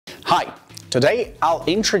Hi, today I'll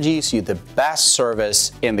introduce you the best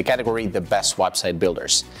service in the category The Best Website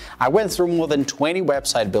Builders. I went through more than 20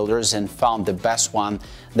 website builders and found the best one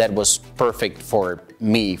that was perfect for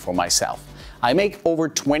me, for myself. I make over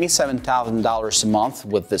 $27,000 a month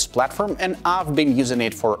with this platform and I've been using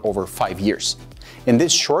it for over 5 years. In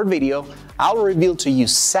this short video, I'll reveal to you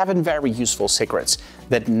 7 very useful secrets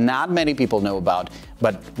that not many people know about,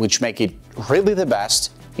 but which make it really the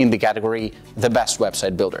best in the category The Best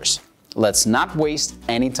Website Builders. Let's not waste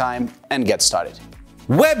any time and get started.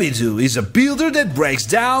 Webidoo is a builder that breaks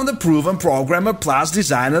down the proven programmer plus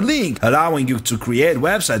designer link, allowing you to create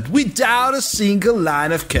websites without a single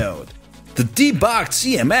line of code. The debugged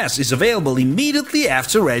CMS is available immediately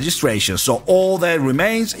after registration, so all that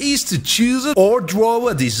remains is to choose or draw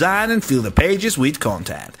a design and fill the pages with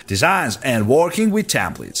content, designs, and working with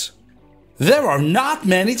templates. There are not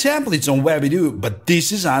many templates on Webidoo, but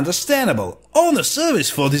this is understandable. On the service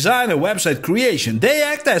for designer website creation, they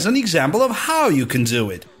act as an example of how you can do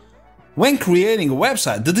it. When creating a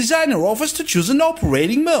website, the designer offers to choose an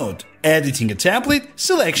operating mode, editing a template,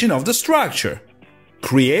 selection of the structure.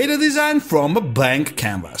 Create a design from a blank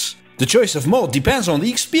canvas. The choice of mode depends on the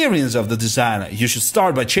experience of the designer. You should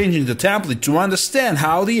start by changing the template to understand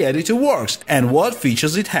how the editor works and what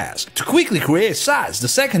features it has. To quickly create sites, the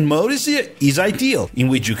second mode is ideal, in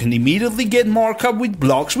which you can immediately get markup with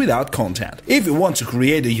blocks without content. If you want to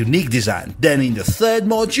create a unique design, then in the third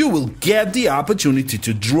mode you will get the opportunity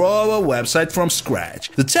to draw a website from scratch.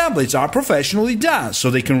 The templates are professionally done, so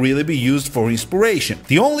they can really be used for inspiration.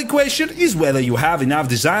 The only question is whether you have enough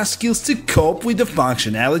design skills to cope with the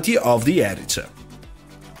functionality of the editor.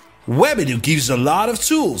 Webidoo gives a lot of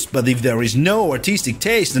tools, but if there is no artistic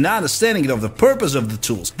taste and understanding of the purpose of the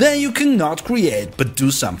tools, then you cannot create, but do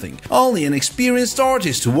something. Only an experienced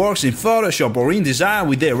artist who works in Photoshop or InDesign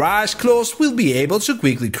with their eyes closed will be able to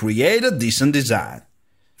quickly create a decent design.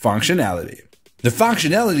 Functionality. The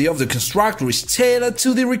functionality of the constructor is tailored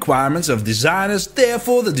to the requirements of designers,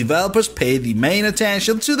 therefore the developers pay the main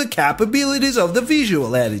attention to the capabilities of the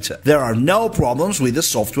visual editor. There are no problems with the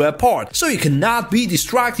software part, so you cannot be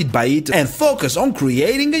distracted by it and focus on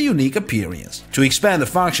creating a unique appearance. To expand the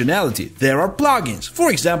functionality, there are plugins, for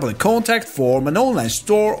example a contact form, an online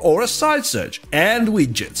store or a site search, and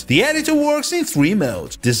widgets. The editor works in 3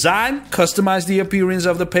 modes: design, customize the appearance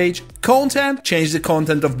of the page; content, change the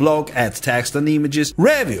content of blog, add text and images;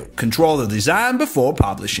 review, control the design before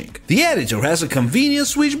publishing. The editor has a convenient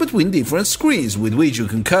switch between different screens with which you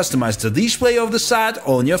can customize the display of the site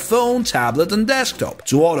on your phone, tablet and desktop.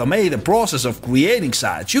 To automate the process of creating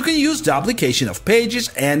sites, you can use duplication of pages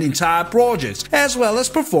and entire projects, as well as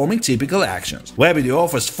performing typical actions. Webidoo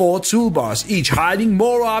offers 4 toolbars, each hiding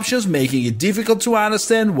more options, making it difficult to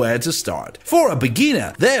understand where to start. For a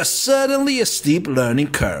beginner, there's certainly a steep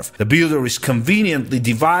learning curve. The builder is conveniently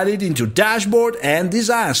divided into dashboard and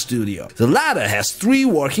design studio. The latter has 3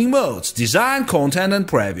 working modes: design, content and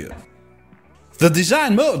preview. The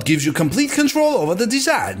design mode gives you complete control over the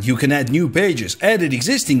design. You can add new pages, edit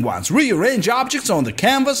existing ones, rearrange objects on the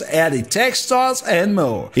canvas, edit text styles and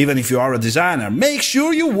more. Even if you are a designer, make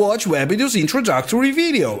sure you watch Webidoo's introductory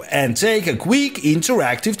video and take a quick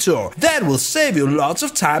interactive tour. That will save you lots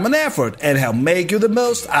of time and effort and help make you the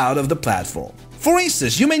most out of the platform. For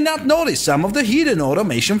instance, you may not notice some of the hidden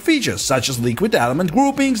automation features, such as liquid element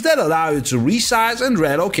groupings that allow you to resize and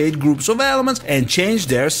relocate groups of elements and change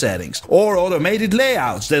their settings, or automated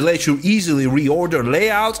layouts that let you easily reorder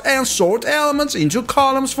layouts and sort elements into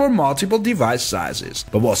columns for multiple device sizes.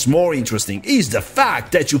 But what's more interesting is the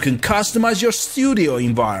fact that you can customize your studio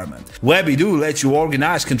environment. Webidoo lets you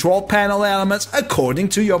organize control panel elements according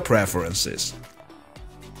to your preferences.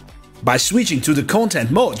 By switching to the content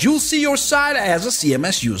mode, you'll see your site as a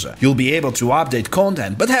CMS user. You'll be able to update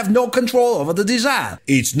content but have no control over the design.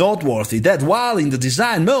 It's noteworthy that while in the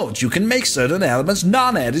design mode, you can make certain elements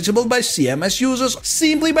non-editable by CMS users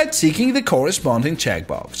simply by ticking the corresponding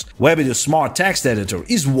checkbox. Webidoo's Smart Text Editor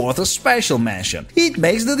is worth a special mention. It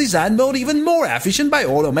makes the design mode even more efficient by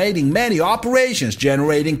automating many operations,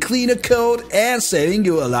 generating cleaner code and saving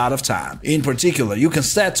you a lot of time. In particular, you can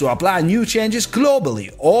set to apply new changes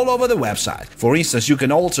globally all over the website. For instance, you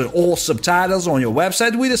can alter all subtitles on your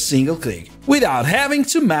website with a single click, without having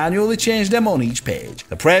to manually change them on each page.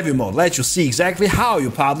 The preview mode lets you see exactly how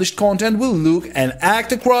your published content will look and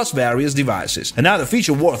act across various devices. Another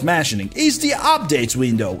feature worth mentioning is the updates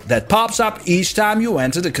window that pops up each time you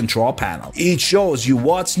enter the control panel. It shows you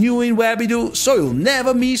what's new in Webidoo, so you'll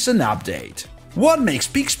never miss an update. What makes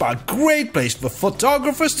Pixpa a great place for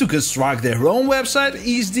photographers to construct their own website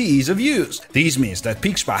is the ease of use. This means that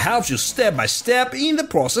Pixpa helps you step by step in the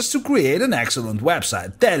process to create an excellent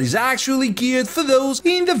website that is actually geared for those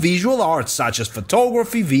in the visual arts such as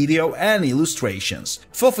photography, video, and illustrations.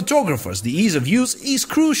 For photographers, the ease of use is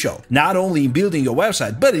crucial, not only in building your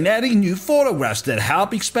website but in adding new photographs that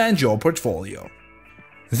help expand your portfolio.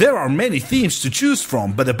 There are many themes to choose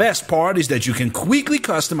from, but the best part is that you can quickly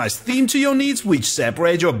customize theme to your needs, which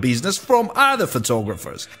separate your business from other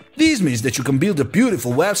photographers. This means that you can build a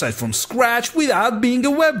beautiful website from scratch without being a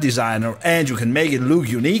web designer, and you can make it look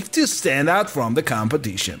unique to stand out from the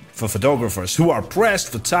competition. For photographers who are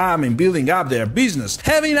pressed for time in building up their business,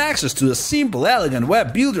 having access to a simple, elegant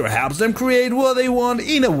web builder helps them create what they want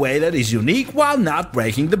in a way that is unique while not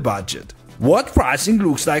breaking the budget. What pricing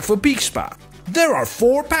looks like for Pixpa? There are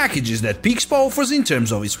 4 packages that Pixpa offers in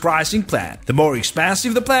terms of its pricing plan. The more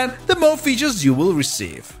expensive the plan, the more features you will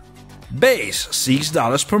receive. Base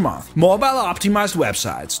 $6 per month. Mobile optimized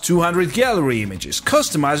websites, 200 gallery images,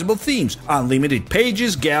 customizable themes, unlimited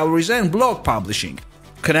pages, galleries, and blog publishing.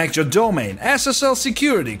 Connect your domain, SSL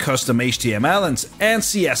security, custom HTML and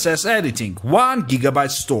CSS editing, 1 GB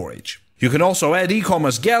storage. You can also add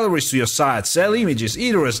e-commerce galleries to your site, sell images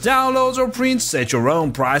either as downloads or prints, set your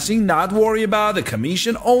own pricing, not worry about the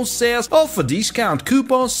commission on sales, offer discount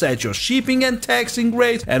coupons, set your shipping and taxing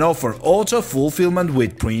rates, and offer auto-fulfillment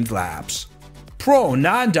with print labs. Pro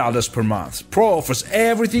 $9 per month. Pro offers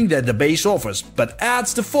everything that the base offers, but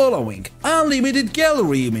adds the following: unlimited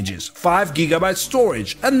gallery images, 5 GB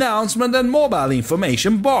storage, announcement and mobile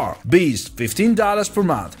information bar. Beast $15 per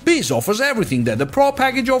month. Beast offers everything that the Pro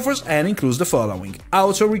package offers and includes the following: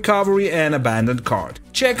 auto recovery and abandoned cart.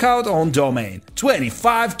 Checkout on domain,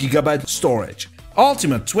 25 GB storage.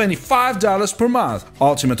 Ultimate $25 per month.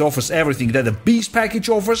 Ultimate offers everything that the Beast package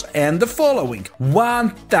offers and the following: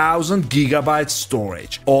 1000 GB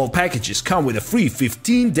storage. All packages come with a free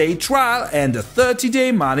 15-day trial and a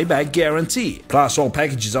 30-day money-back guarantee. Plus, all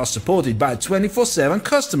packages are supported by a 24/7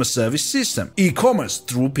 customer service system. E-commerce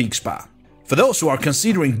through Pixpa. For those who are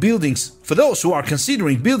considering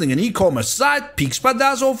building an e-commerce site, Pixpa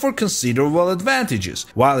does offer considerable advantages.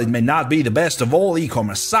 While it may not be the best of all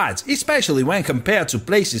e-commerce sites, especially when compared to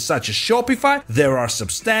places such as Shopify, there are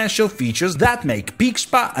substantial features that make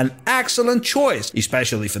Pixpa an excellent choice,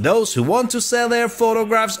 especially for those who want to sell their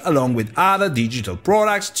photographs along with other digital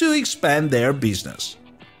products to expand their business.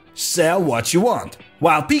 Sell what you want.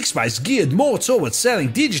 While Pixpa is geared more towards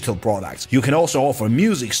selling digital products, you can also offer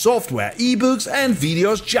music, software, ebooks, and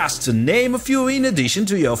videos, just to name a few, in addition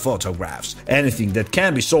to your photographs. Anything that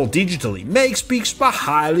can be sold digitally makes Pixpa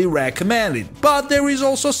highly recommended, but there is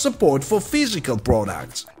also support for physical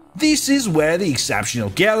products. This is where the exceptional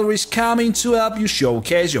galleries come in to help you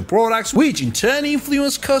showcase your products, which in turn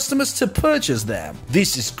influence customers to purchase them.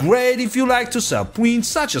 This is great if you like to sell prints,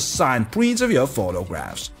 such as signed prints of your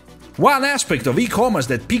photographs. One aspect of e-commerce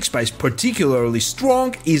that Pixpa is particularly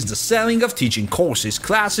strong is the selling of teaching courses,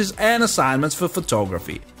 classes, and assignments for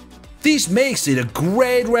photography. This makes it a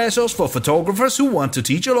great resource for photographers who want to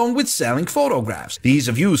teach along with selling photographs. The ease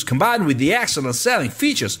of use combined with the excellent selling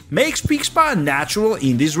features makes Pixpa natural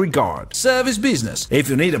in this regard. Service business. If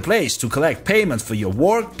you need a place to collect payments for your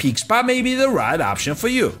work, Pixpa may be the right option for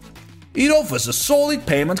you. It offers a solid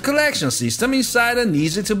payment collection system inside an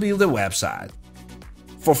easy-to-build website.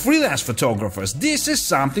 For freelance photographers, this is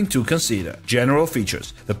something to consider. General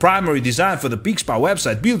features. The primary design for the Pixpa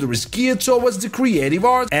website builder is geared towards the creative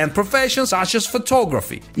arts and professions such as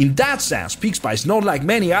photography. In that sense, Pixpa is not like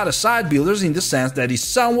many other site builders in the sense that it's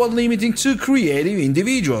somewhat limiting to creative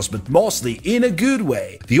individuals, but mostly in a good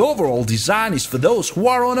way. The overall design is for those who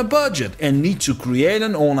are on a budget and need to create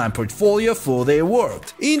an online portfolio for their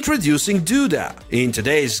work. Introducing Duda. In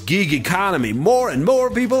today's gig economy, more and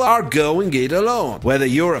more people are going it alone. Whether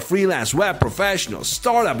you're a freelance web professional,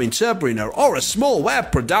 startup entrepreneur, or a small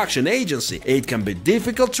web production agency, it can be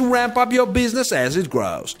difficult to ramp up your business as it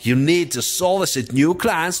grows. You need to solicit new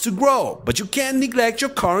clients to grow, but you can't neglect your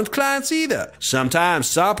current clients either. Sometimes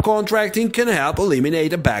subcontracting can help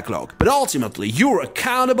eliminate a backlog, but ultimately you're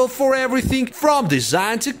accountable for everything from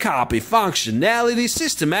design to copy, functionality,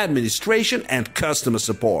 system administration, and customer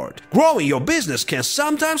support. Growing your business can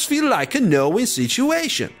sometimes feel like a no-win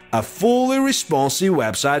situation. A fully responsive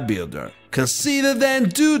website builder. Consider then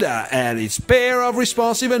Duda and its pair of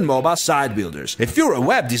responsive and mobile site builders. If you're a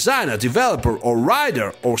web designer, developer, or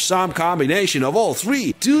writer, or some combination of all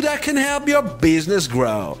three, Duda can help your business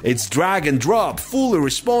grow. Its drag and drop, fully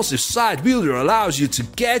responsive site builder allows you to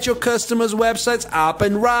get your customers' websites up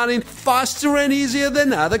and running faster and easier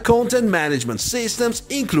than other content management systems,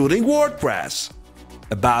 including WordPress.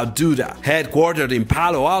 About Duda. Headquartered in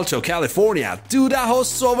Palo Alto, California, Duda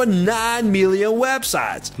hosts over 9 million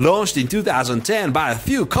websites. Launched in 2010 by a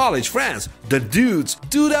few college friends, the Dudes,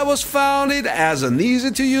 Duda was founded as an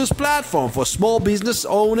easy-to-use platform for small business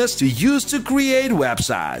owners to use to create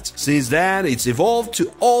websites. Since then, it's evolved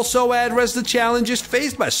to also address the challenges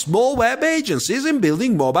faced by small web agencies in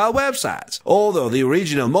building mobile websites. Although the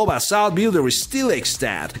original mobile site builder is still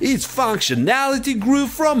extant, its functionality grew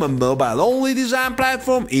from a mobile-only design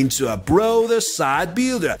platform into a broader site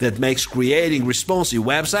builder that makes creating responsive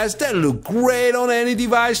websites that look great on any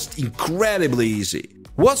device incredibly easy.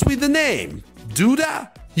 What's with the name? Duda?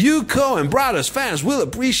 You Coen Brothers fans will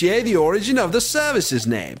appreciate the origin of the service's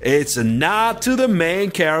name. It's a nod to the main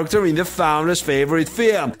character in the founder's favorite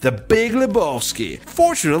film, The Big Lebowski.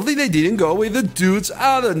 Fortunately, they didn't go with the dude's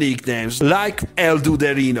other nicknames, like El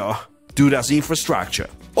Duderino, Duda's infrastructure.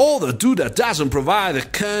 Although Duda doesn't provide the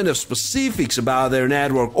kind of specifics about their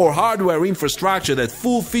network or hardware infrastructure that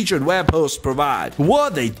full-featured web hosts provide,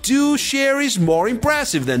 what they do share is more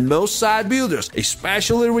impressive than most site builders,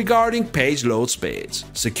 especially regarding page load speeds.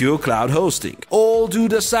 Secure cloud hosting. All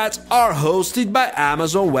Duda sites are hosted by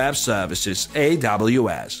Amazon Web Services,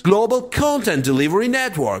 AWS. Global content delivery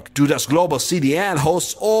network. Duda's global CDN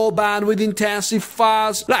hosts all bandwidth-intensive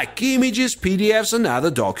files like images, PDFs, and other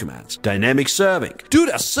documents. Dynamic serving.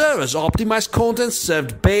 Duda servers optimize content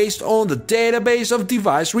served based on the database of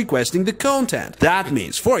device requesting the content. That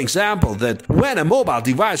means, for example, that when a mobile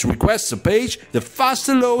device requests a page, the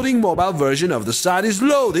faster loading mobile version of the site is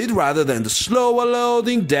loaded rather than the slower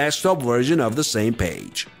loading desktop version of the same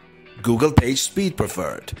page. Google Page Speed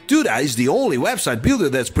Preferred. Duda is the only website builder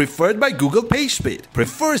that's preferred by Google Page Speed.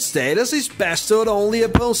 Preferred status is bestowed only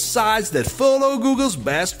upon sites that follow Google's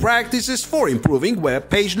best practices for improving web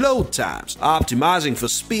page load times. Optimizing for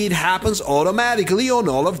speed happens automatically on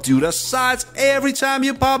all of Duda's sites every time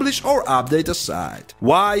you publish or update a site.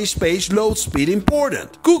 Why is page load speed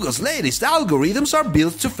important? Google's latest algorithms are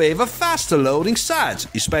built to favor faster loading sites,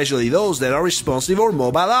 especially those that are responsive or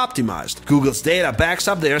mobile optimized. Google's data backs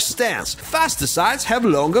up their stance. Faster sites have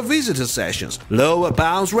longer visitor sessions, lower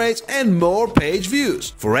bounce rates, and more page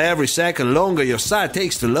views. For every second longer your site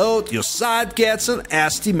takes to load, your site gets an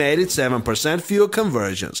estimated 7% fewer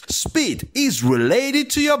conversions. Speed is related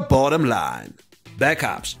to your bottom line.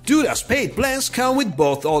 Backups. Duda's paid plans come with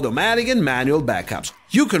both automatic and manual backups.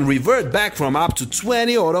 You can revert back from up to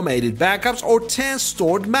 20 automated backups or 10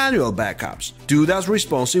 stored manual backups. Duda's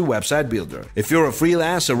responsive website builder. If you're a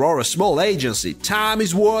freelancer or a small agency, time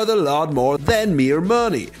is worth a lot more than mere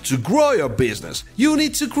money. To grow your business, you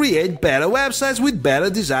need to create better websites with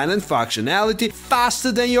better design and functionality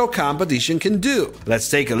faster than your competition can do.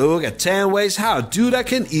 Let's take a look at 10 ways how Duda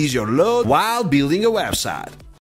can ease your load while building a website.